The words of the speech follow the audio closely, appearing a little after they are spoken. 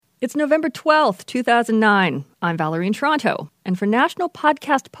It's November 12th, 2009. I'm Valerie in Toronto. And for National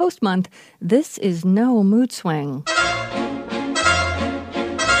Podcast Post Month, this is no mood swing.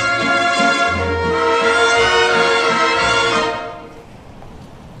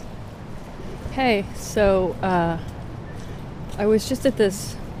 Hey, so I was just at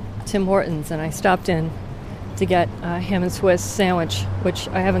this Tim Hortons and I stopped in to get a ham and Swiss sandwich, which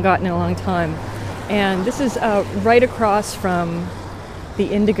I haven't gotten in a long time. And this is right across from the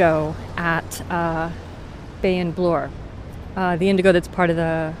Indigo at Bay and Bloor. The Indigo that's part of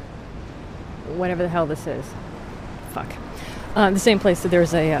the, whatever the hell this is. Fuck. The same place that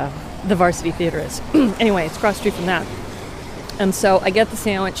there's the Varsity Theater is. Anyway, it's across the street from that. And so I get the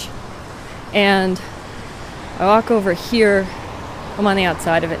sandwich and I walk over here. I'm on the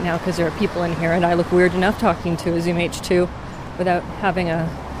outside of it now because there are people in here and I look weird enough talking to a Zoom H2 without having a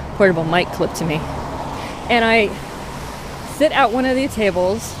portable mic clipped to me. And I sit at one of the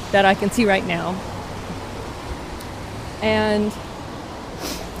tables that I can see right now. And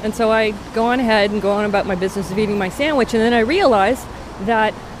so I go on ahead and go on about my business of eating my sandwich, and then I realize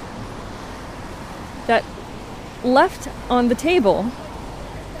that left on the table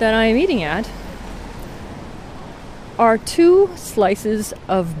that I am eating at are 2 slices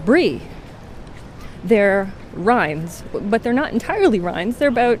of brie. They're rinds, but they're not entirely rinds. They're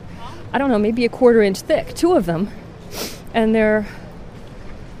about, I don't know, maybe a 1/4 inch thick, 2 of them. And they're,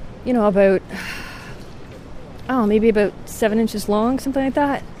 about, maybe about 7 inches long, something like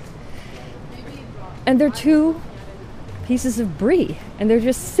that. And they're 2 pieces of brie, and they're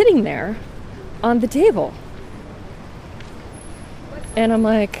just sitting there on the table. And I'm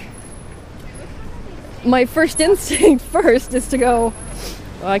like, my first instinct first is to go,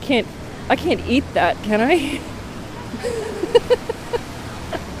 well, I can't eat that, can I?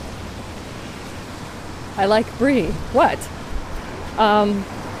 I like brie. What?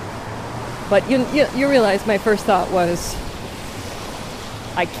 But you realize my first thought was,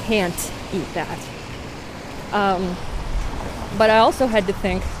 I can't eat that. But I also had to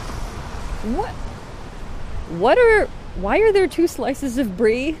think, why are there 2 slices of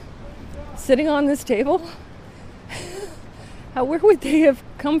brie sitting on this table? Where would they have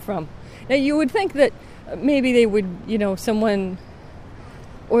come from? Now you would think that maybe they would, someone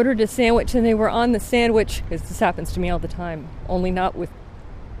ordered a sandwich and they were on the sandwich, because this happens to me all the time, only not with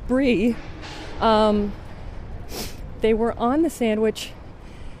brie. They were on the sandwich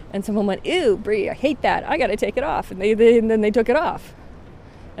and someone went, ew, brie, I hate that, I gotta take it off. And then they took it off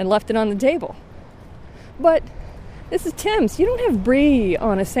and left it on the table. But this is Tim's. You don't have brie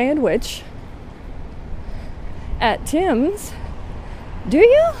on a sandwich at Tim's, do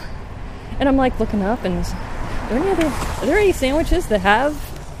you? And I'm like looking up, and are there any sandwiches that have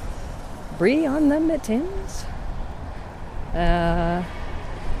brie on them at Tim's?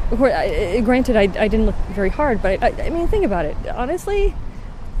 Granted, I didn't look very hard, but I mean, think about it. Honestly,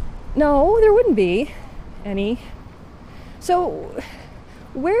 no, there wouldn't be any. So,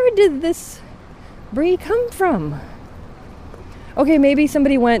 where did this brie come from? Okay, maybe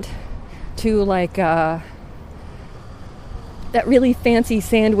somebody went to that really fancy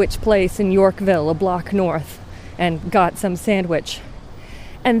sandwich place in Yorkville, a block north, and got some sandwich.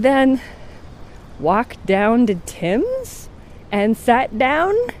 And then walked down to Tim's and sat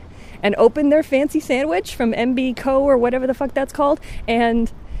down and opened their fancy sandwich from MB Co. or whatever the fuck that's called,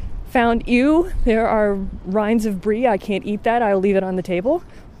 and found, ew, there are rinds of brie, I can't eat that, I'll leave it on the table.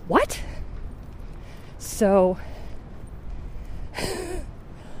 What? So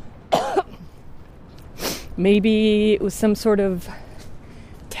maybe it was some sort of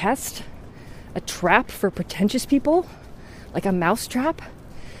test, a trap for pretentious people, like a mouse trap,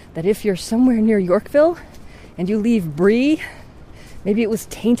 that if you're somewhere near Yorkville and you leave brie, maybe it was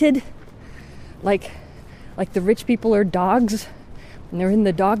tainted, like the rich people are dogs and they're in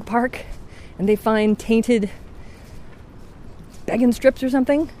the dog park and they find tainted bacon strips or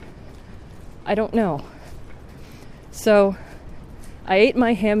something. I don't know. So I ate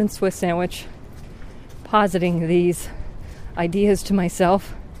my ham and Swiss sandwich, positing these ideas to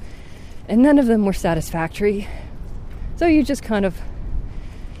myself, and none of them were satisfactory. So you just kind of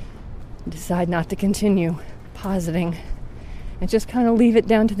decide not to continue positing and just kind of leave it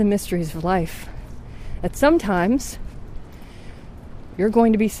down to the mysteries of life. That sometimes you're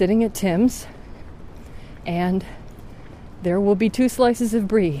going to be sitting at Tim's and there will be 2 slices of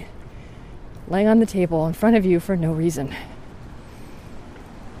brie laying on the table in front of you for no reason.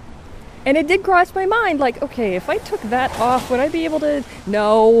 And it did cross my mind, like, okay, if I took that off, would I be able to?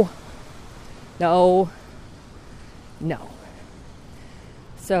 No.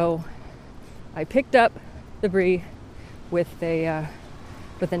 So I picked up the brie with a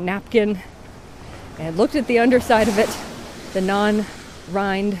with a napkin and looked at the underside of it, the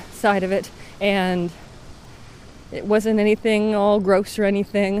non-rind side of it, and it wasn't anything all gross or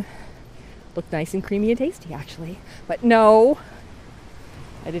anything. Looked nice and creamy and tasty, actually. But no,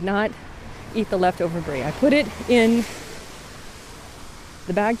 I did not eat the leftover brie. I put it in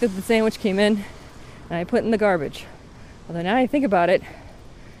the bag that the sandwich came in, and I put it in the garbage. Although now I think about it,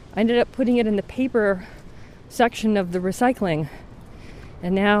 I ended up putting it in the paper section of the recycling.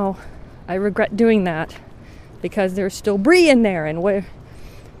 And now I regret doing that because there's still brie in there. And would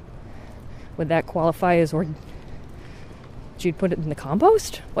that qualify as you'd put it in the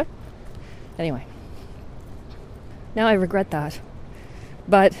compost? What? Anyway, now I regret that.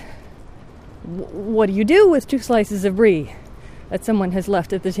 But what do you do with 2 slices of brie that someone has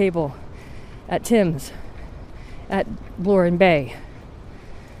left at the table at Tim's at Bloor Bay?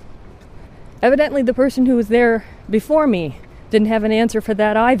 Evidently, the person who was there before me didn't have an answer for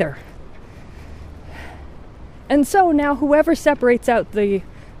that either. And so now whoever separates out the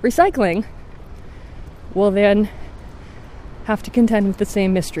recycling will then have to contend with the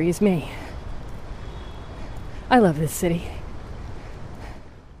same mystery as me. I love this city.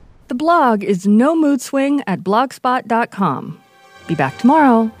 The blog is No Mood Swing at blogspot.com. Be back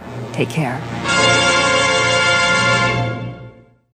tomorrow. Take care.